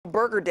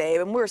Burger Day,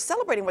 and we're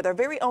celebrating with our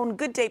very own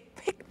Good Day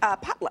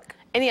Potluck.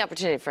 Any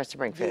opportunity for us to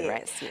bring food,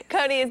 right? Yes.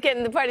 Cody is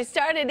getting the party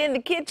started in the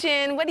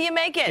kitchen. What are you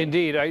making?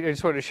 Indeed. I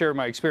just wanted to share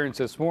my experience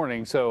this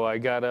morning. So I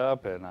got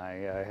up and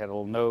I had a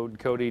little note,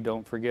 Cody,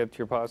 don't forget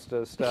your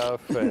pasta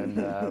stuff. And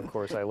of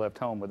course, I left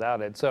home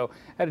without it. So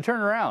I had to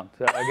turn around.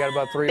 I got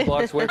about 3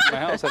 blocks away from my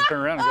house. I had to turn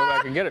around and go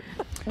back and get it.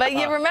 But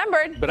you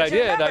remembered. But I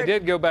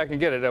did go back and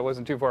get it. I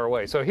wasn't too far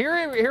away. So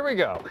here we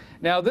go.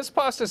 Now, this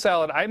pasta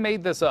salad, I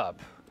made this up.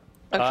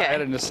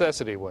 Out of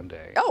necessity one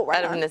day. Oh,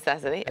 right. Out of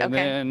necessity. And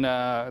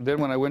okay. then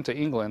when I went to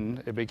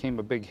England, it became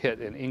a big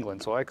hit in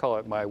England. So I call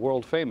it my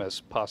world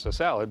famous pasta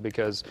salad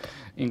because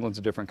England's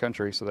a different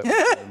country, so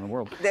that's in the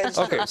world.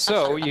 Okay,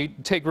 so you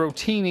take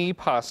rotini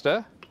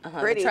pasta.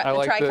 Pretty. The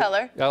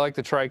tricolor. I like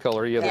the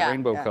tricolor, the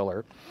rainbow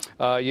color.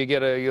 You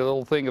get a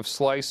little thing of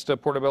sliced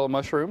portobello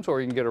mushrooms,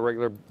 or you can get a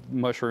regular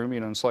mushroom,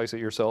 and slice it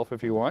yourself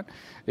if you want.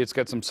 It's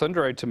got some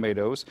sun-dried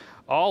tomatoes,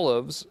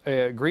 olives,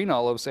 green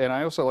olives, and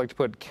I also like to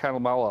put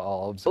Kalamala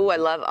olives. Oh, I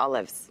love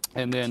olives.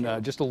 And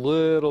then just a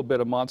little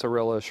bit of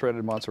mozzarella,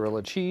 shredded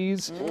mozzarella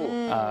cheese,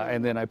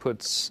 and then I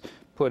put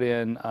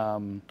in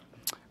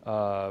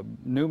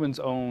Newman's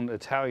Own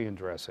Italian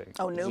dressing.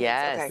 Oh, Newman's.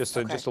 Yes.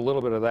 Okay. Just a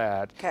little bit of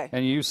that. Okay.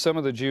 And you use some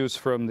of the juice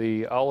from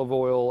the olive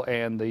oil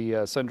and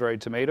the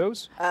sun-dried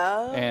tomatoes.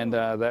 Oh. And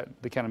that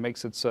kind of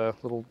makes its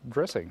little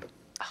dressing.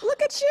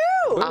 Look at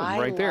you. Boom, I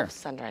right there. love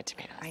sun-dried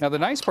tomatoes. Now, the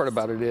nice part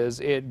about it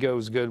is it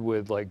goes good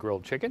with like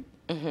grilled chicken,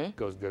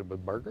 goes good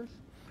with burgers,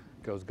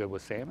 goes good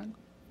with salmon,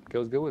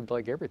 goes good with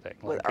like everything.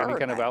 Like any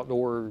kind of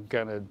outdoor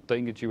kind of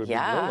thing that you would be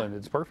grilling,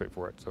 it's perfect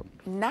for it. So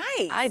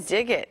Nice. I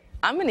dig it.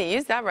 I'm going to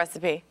use that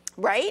recipe.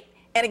 Right?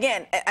 And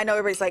again, I know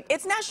everybody's like,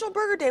 it's National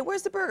Burger Day.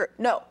 Where's the burger?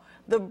 No,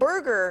 the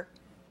burger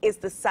is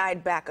the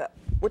side backup.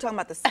 We're talking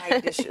about the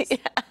side dishes.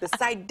 The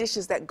side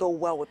dishes that go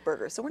well with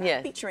burgers. So we're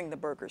not featuring the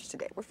burgers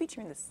today. We're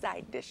featuring the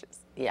side dishes.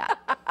 Yeah.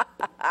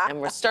 And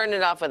we're starting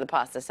it off with a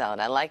pasta salad.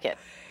 I like it.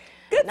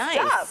 Good Nice.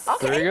 stuff.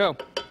 Okay. there you go.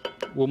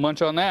 We'll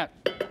munch on that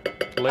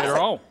later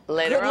on.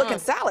 Later Good looking on.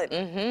 salad.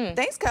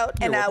 Thanks, Code.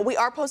 And we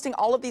are posting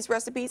all of these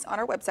recipes on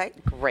our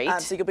website. Great.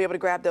 So you'll be able to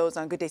grab those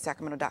on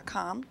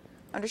gooddaysacramento.com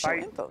under show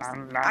info.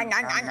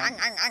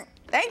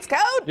 Thanks,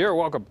 Code. You're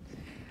welcome.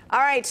 All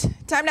right,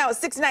 time now is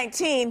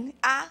 6:19.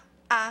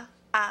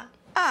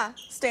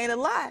 Staying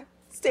alive.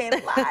 Staying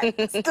alive.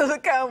 Still to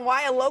come,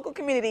 why a local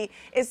community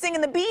is singing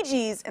the Bee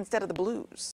Gees instead of the blues.